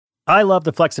I love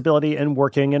the flexibility in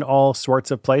working in all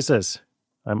sorts of places.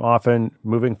 I'm often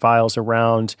moving files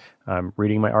around,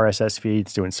 reading my RSS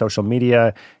feeds, doing social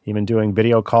media, even doing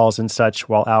video calls and such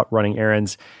while out running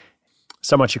errands.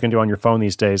 So much you can do on your phone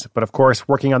these days. But of course,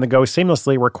 working on the go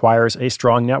seamlessly requires a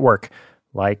strong network,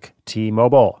 like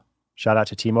T-Mobile. Shout out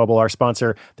to T-Mobile, our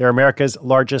sponsor. They're America's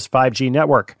largest 5G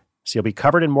network, so you'll be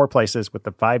covered in more places with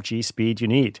the 5G speed you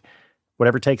need.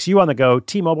 Whatever takes you on the go,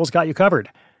 T-Mobile's got you covered.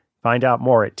 Find out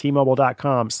more at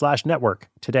T-Mobile.com/network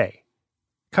today.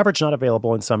 Coverage not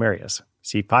available in some areas.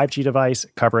 See 5G device,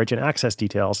 coverage, and access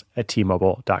details at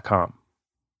T-Mobile.com.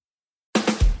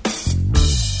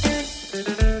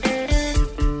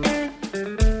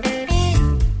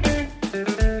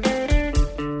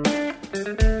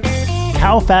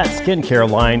 Cow fat skincare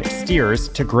line steers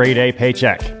to grade A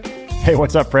paycheck. Hey,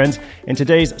 what's up, friends? In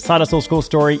today's Side Hustle School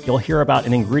story, you'll hear about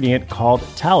an ingredient called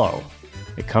tallow.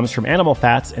 It comes from animal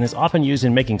fats and is often used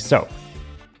in making soap.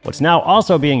 What's now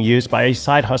also being used by a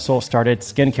side hustle started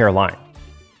skincare line.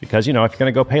 Because, if you're going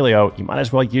to go paleo, you might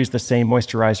as well use the same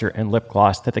moisturizer and lip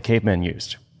gloss that the cavemen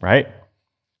used, right?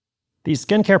 These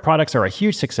skincare products are a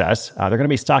huge success. They're going to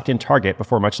be stocked in Target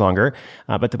before much longer.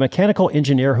 But the mechanical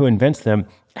engineer who invents them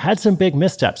had some big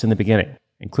missteps in the beginning,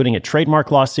 including a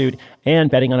trademark lawsuit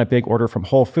and betting on a big order from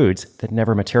Whole Foods that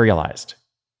never materialized.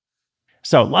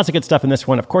 So lots of good stuff in this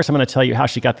one. Of course, I'm going to tell you how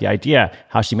she got the idea,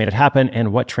 how she made it happen,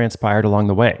 and what transpired along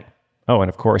the way. Oh, and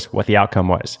of course, what the outcome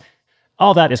was.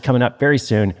 All that is coming up very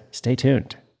soon. Stay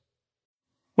tuned.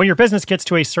 When your business gets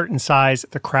to a certain size,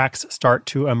 the cracks start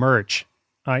to emerge.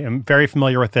 I am very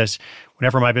familiar with this.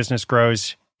 Whenever my business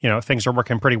grows, things are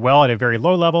working pretty well at a very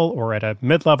low level or at a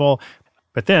mid-level.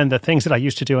 But then the things that I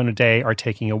used to do in a day are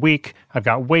taking a week. I've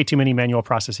got way too many manual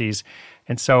processes.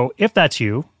 And so if that's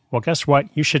you, well, guess what?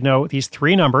 You should know these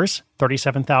three numbers,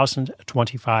 37,000,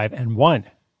 25, and 1.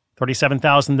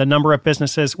 37,000, the number of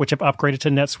businesses which have upgraded to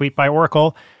NetSuite by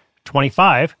Oracle.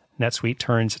 25, NetSuite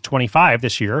turns 25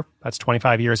 this year. That's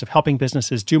 25 years of helping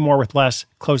businesses do more with less,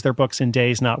 close their books in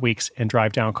days, not weeks, and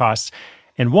drive down costs.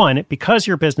 And 1, because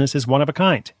your business is one of a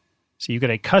kind. So you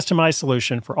get a customized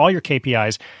solution for all your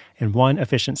KPIs in one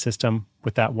efficient system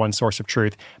with that one source of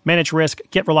truth. Manage risk,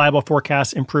 get reliable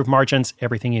forecasts, improve margins,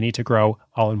 everything you need to grow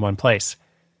all in one place.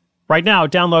 Right now,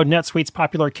 download NetSuite's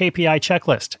popular KPI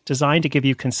checklist, designed to give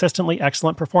you consistently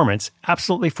excellent performance,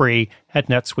 absolutely free at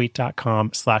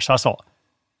netsuite.com/hustle.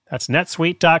 That's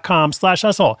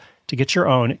netsuite.com/hustle to get your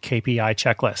own KPI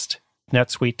checklist.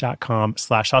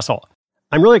 netsuite.com/hustle.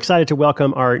 I'm really excited to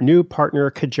welcome our new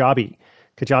partner, Kajabi.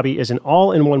 Kajabi is an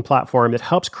all-in-one platform that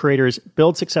helps creators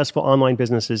build successful online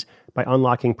businesses by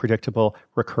unlocking predictable,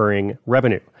 recurring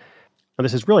revenue. Now,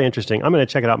 this is really interesting. I'm going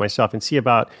to check it out myself and see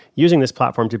about using this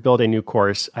platform to build a new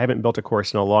course. I haven't built a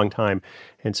course in a long time,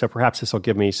 and so perhaps this will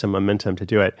give me some momentum to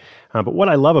do it. But what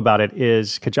I love about it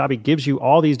is Kajabi gives you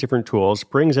all these different tools,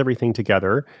 brings everything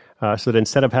together, so that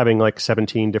instead of having like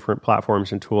 17 different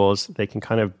platforms and tools, they can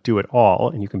kind of do it all,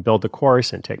 and you can build the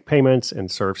course and take payments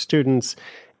and serve students.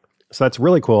 So that's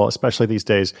really cool, especially these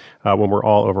days when we're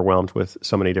all overwhelmed with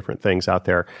so many different things out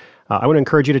there. I would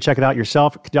encourage you to check it out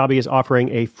yourself. Kajabi is offering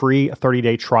a free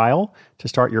 30-day trial to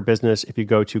start your business if you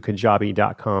go to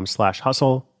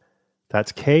kajabi.com/hustle.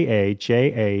 That's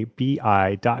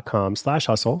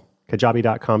KAJABI.com/hustle.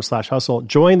 Kajabi.com/hustle.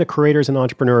 Join the creators and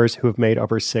entrepreneurs who have made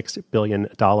over $6 billion.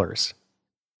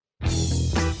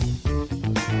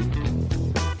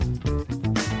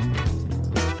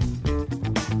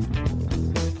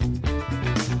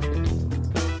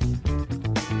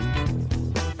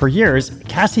 For years,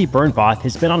 Cassie Bernboth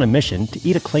has been on a mission to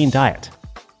eat a clean diet.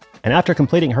 And after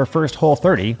completing her first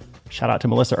Whole30, shout out to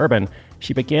Melissa Urban,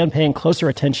 she began paying closer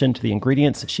attention to the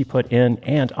ingredients she put in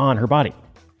and on her body.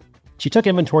 She took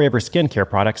inventory of her skincare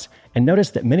products and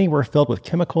noticed that many were filled with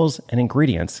chemicals and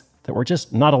ingredients that were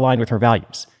just not aligned with her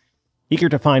values. Eager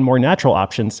to find more natural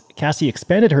options, Cassie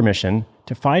expanded her mission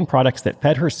to find products that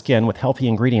fed her skin with healthy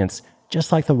ingredients,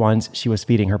 just like the ones she was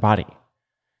feeding her body.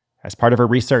 As part of her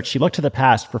research, she looked to the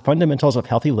past for fundamentals of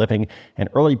healthy living and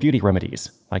early beauty remedies,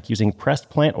 like using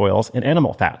pressed plant oils and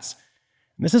animal fats.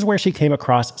 And this is where she came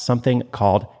across something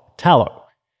called tallow.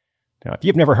 Now, if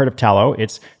you've never heard of tallow,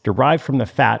 it's derived from the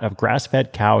fat of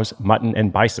grass-fed cows, mutton,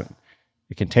 and bison.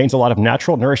 It contains a lot of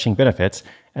natural nourishing benefits,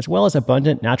 as well as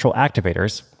abundant natural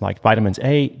activators like vitamins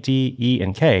A, D, E,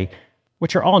 and K,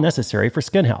 which are all necessary for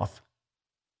skin health.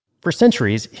 For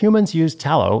centuries, humans used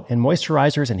tallow in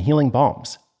moisturizers and healing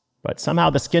balms. But somehow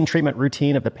the skin treatment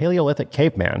routine of the Paleolithic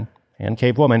caveman and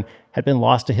cavewoman had been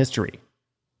lost to history.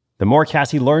 The more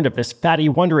Cassie learned of this fatty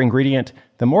wonder ingredient,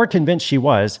 the more convinced she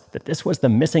was that this was the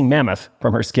missing mammoth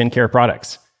from her skincare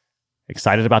products.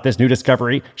 Excited about this new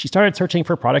discovery, she started searching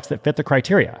for products that fit the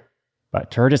criteria. But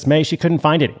to her dismay, she couldn't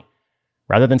find any.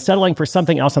 Rather than settling for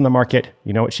something else on the market,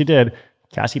 you know what she did?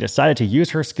 Cassie decided to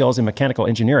use her skills in mechanical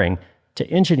engineering to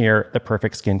engineer the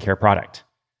perfect skincare product.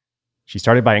 She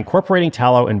started by incorporating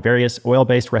tallow in various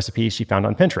oil-based recipes she found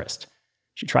on Pinterest.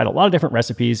 She tried a lot of different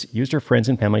recipes, used her friends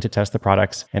and family to test the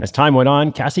products, and as time went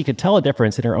on, Cassie could tell a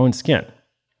difference in her own skin.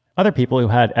 Other people who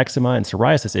had eczema and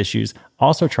psoriasis issues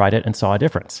also tried it and saw a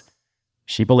difference.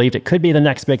 She believed it could be the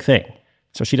next big thing,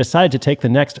 so she decided to take the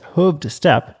next hooved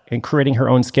step in creating her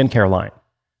own skincare line.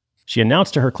 She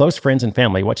announced to her close friends and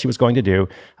family what she was going to do,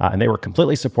 and they were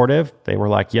completely supportive. They were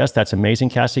like, "Yes, that's amazing,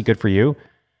 Cassie, good for you."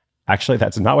 Actually,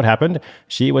 that's not what happened.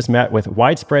 She was met with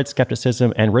widespread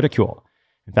skepticism and ridicule.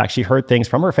 In fact, she heard things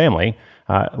from her family,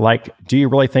 like, "Do you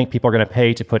really think people are going to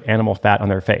pay to put animal fat on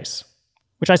their face?"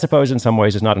 Which I suppose in some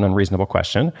ways is not an unreasonable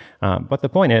question, but the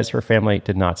point is her family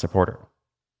did not support her.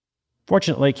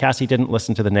 Fortunately, Cassie didn't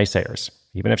listen to the naysayers,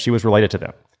 even if she was related to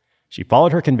them. She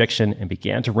followed her conviction and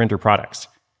began to render products.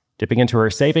 Dipping into her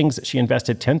savings, she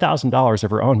invested $10,000 of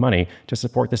her own money to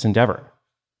support this endeavor.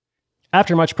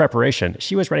 After much preparation,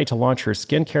 she was ready to launch her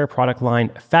skincare product line,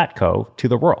 Fatco, to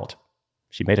the world.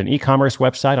 She made an e-commerce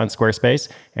website on Squarespace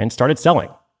and started selling.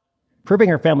 Proving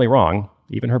her family wrong,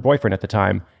 even her boyfriend at the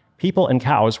time, people and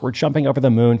cows were jumping over the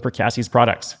moon for Cassie's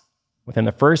products. Within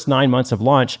the first 9 months of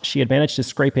launch, she had managed to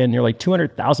scrape in nearly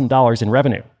 $200,000 in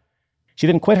revenue. She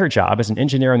then quit her job as an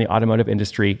engineer in the automotive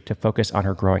industry to focus on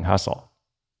her growing hustle.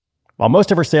 While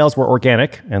most of her sales were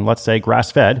organic and, let's say,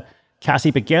 grass-fed, Cassie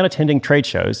began attending trade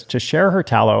shows to share her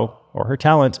tallow or her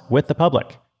talent with the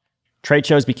public. Trade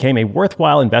shows became a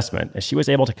worthwhile investment as she was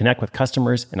able to connect with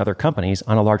customers and other companies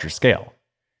on a larger scale.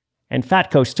 And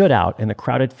Fatco stood out in the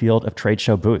crowded field of trade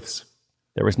show booths.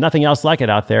 There was nothing else like it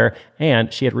out there,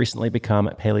 and she had recently become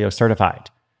paleo certified.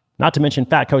 Not to mention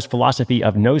Fatco's philosophy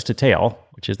of nose to tail,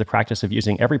 which is the practice of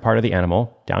using every part of the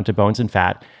animal, down to bones and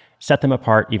fat, set them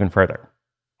apart even further.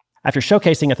 After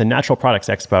showcasing at the Natural Products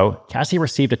Expo, Cassie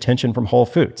received attention from Whole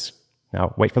Foods.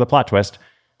 Now, wait for the plot twist.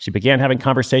 She began having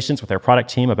conversations with their product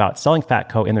team about selling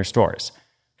Fatco in their stores.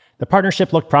 The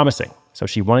partnership looked promising, so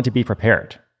she wanted to be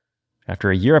prepared.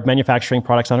 After a year of manufacturing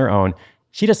products on her own,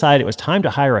 she decided it was time to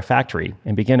hire a factory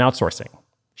and begin outsourcing.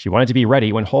 She wanted to be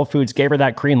ready when Whole Foods gave her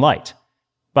that green light.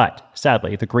 But,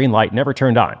 sadly, the green light never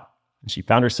turned on, and she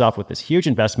found herself with this huge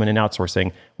investment in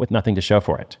outsourcing with nothing to show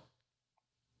for it.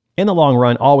 In the long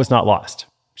run, all was not lost.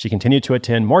 She continued to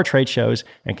attend more trade shows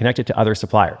and connected to other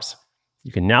suppliers.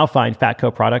 You can now find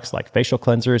Fatco products like facial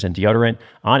cleansers and deodorant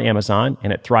on Amazon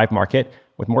and at Thrive Market,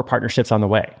 with more partnerships on the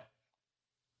way.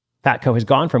 Fatco has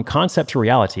gone from concept to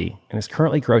reality and is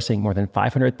currently grossing more than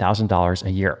 $500,000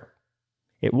 a year.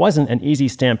 It wasn't an easy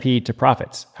stampede to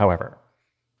profits, however.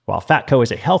 While Fatco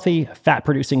is a healthy,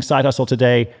 fat-producing side hustle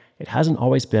today, it hasn't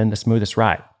always been the smoothest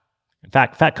ride. In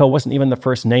fact, Fatco wasn't even the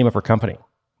first name of her company.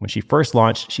 When she first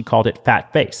launched, she called it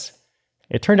Fat Face.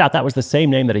 It turned out that was the same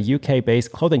name that a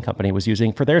UK-based clothing company was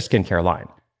using for their skincare line.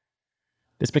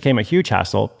 This became a huge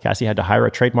hassle. Cassie had to hire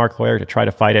a trademark lawyer to try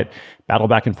to fight it, battle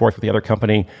back and forth with the other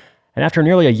company. And after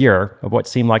nearly a year of what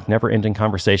seemed like never-ending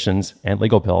conversations and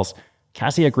legal bills,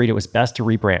 Cassie agreed it was best to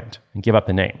rebrand and give up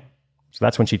the name. So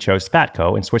that's when she chose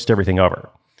Fatco and switched everything over.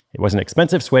 It was an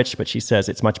expensive switch, but she says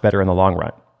it's much better in the long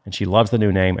run, and she loves the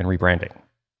new name and rebranding.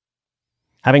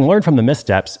 Having learned from the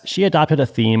missteps, she adopted a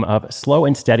theme of slow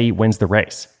and steady wins the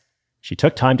race. She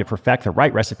took time to perfect the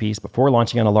right recipes before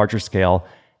launching on a larger scale,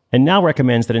 and now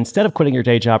recommends that instead of quitting your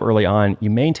day job early on, you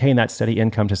maintain that steady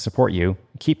income to support you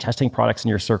and keep testing products in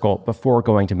your circle before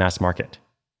going to mass market.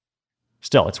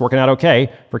 Still, it's working out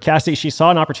okay. For Cassie, she saw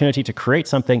an opportunity to create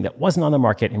something that wasn't on the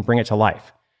market and bring it to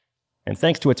life. And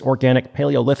thanks to its organic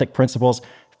Paleolithic principles,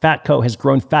 Fatco has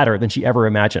grown fatter than she ever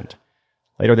imagined.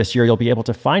 Later this year, you'll be able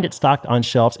to find it stocked on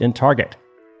shelves in Target.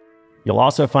 You'll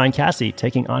also find Cassie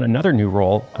taking on another new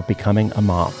role of becoming a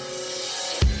mom.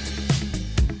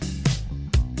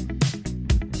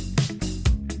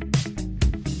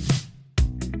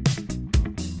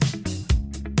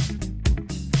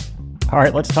 All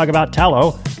right, let's talk about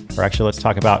tallow, or actually let's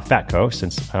talk about Fatco,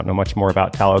 since I don't know much more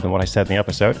about tallow than what I said in the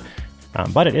episode.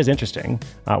 But it is interesting.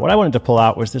 What I wanted to pull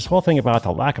out was this whole thing about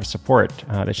the lack of support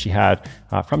that she had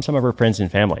from some of her friends and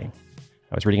family.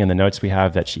 I was reading in the notes we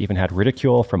have that she even had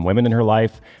ridicule from women in her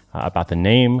life about the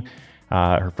name.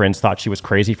 Her friends thought she was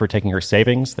crazy for taking her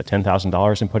savings, the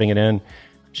 $10,000 and putting it in.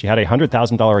 She had a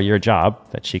 $100,000 a year job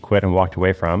that she quit and walked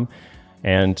away from.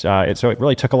 And so it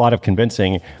really took a lot of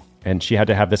convincing. And she had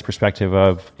to have this perspective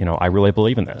of, I really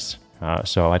believe in this.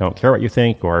 So I don't care what you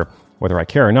think or whether I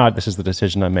care or not, this is the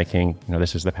decision I'm making.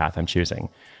 This is the path I'm choosing.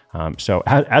 So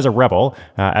as a rebel,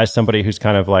 as somebody who's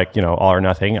kind of like, all or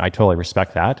nothing, I totally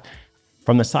respect that.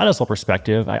 From the side hustle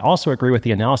perspective, I also agree with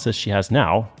the analysis she has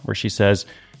now, where she says,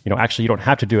 actually, you don't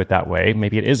have to do it that way.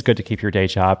 Maybe it is good to keep your day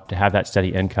job, to have that steady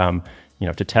income,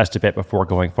 to test a bit before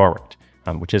going forward,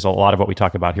 which is a lot of what we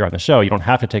talk about here on the show. You don't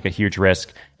have to take a huge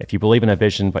risk. If you believe in a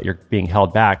vision, but you're being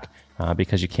held back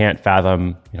because you can't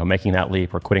fathom, making that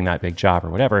leap or quitting that big job or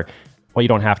whatever, well, you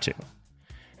don't have to.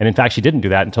 And in fact, she didn't do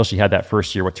that until she had that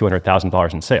first year with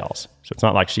 $200,000 in sales. So it's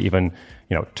not like she even,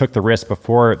 took the risk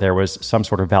before there was some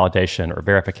sort of validation or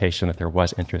verification that there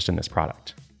was interest in this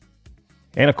product.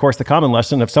 And of course, the common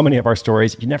lesson of so many of our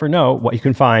stories, you never know what you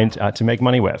can find to make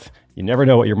money with. You never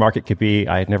know what your market could be.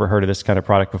 I had never heard of this kind of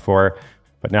product before,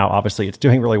 but now obviously it's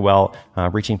doing really well,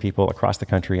 reaching people across the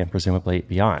country and presumably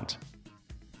beyond.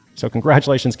 So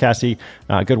congratulations, Cassie.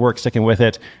 Good work sticking with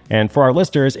it. And for our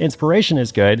listeners, inspiration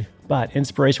is good, but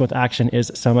inspiration with action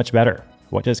is so much better.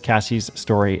 What does Cassie's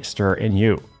story stir in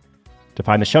you? To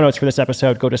find the show notes for this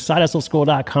episode, go to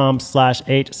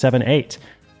sidehustleschool.com/878.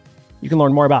 You can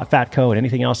learn more about Fatco and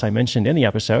anything else I mentioned in the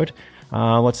episode.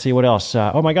 Let's see what else.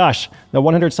 Oh my gosh, the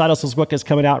 100 Side Hustles book is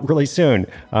coming out really soon,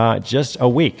 just a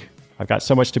week. I've got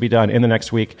so much to be done in the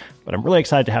next week, but I'm really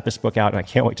excited to have this book out, and I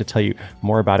can't wait to tell you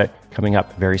more about it coming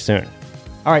up very soon.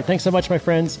 All right, thanks so much, my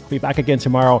friends. I'll be back again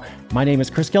tomorrow. My name is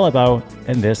Chris Guillebeau,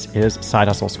 and this is Side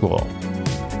Hustle School.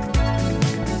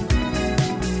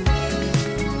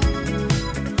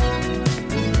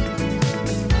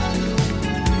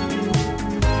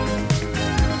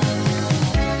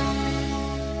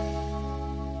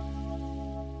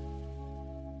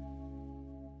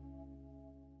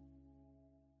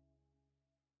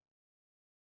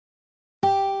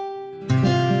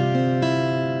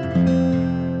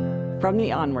 From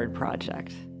the Onward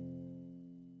Project.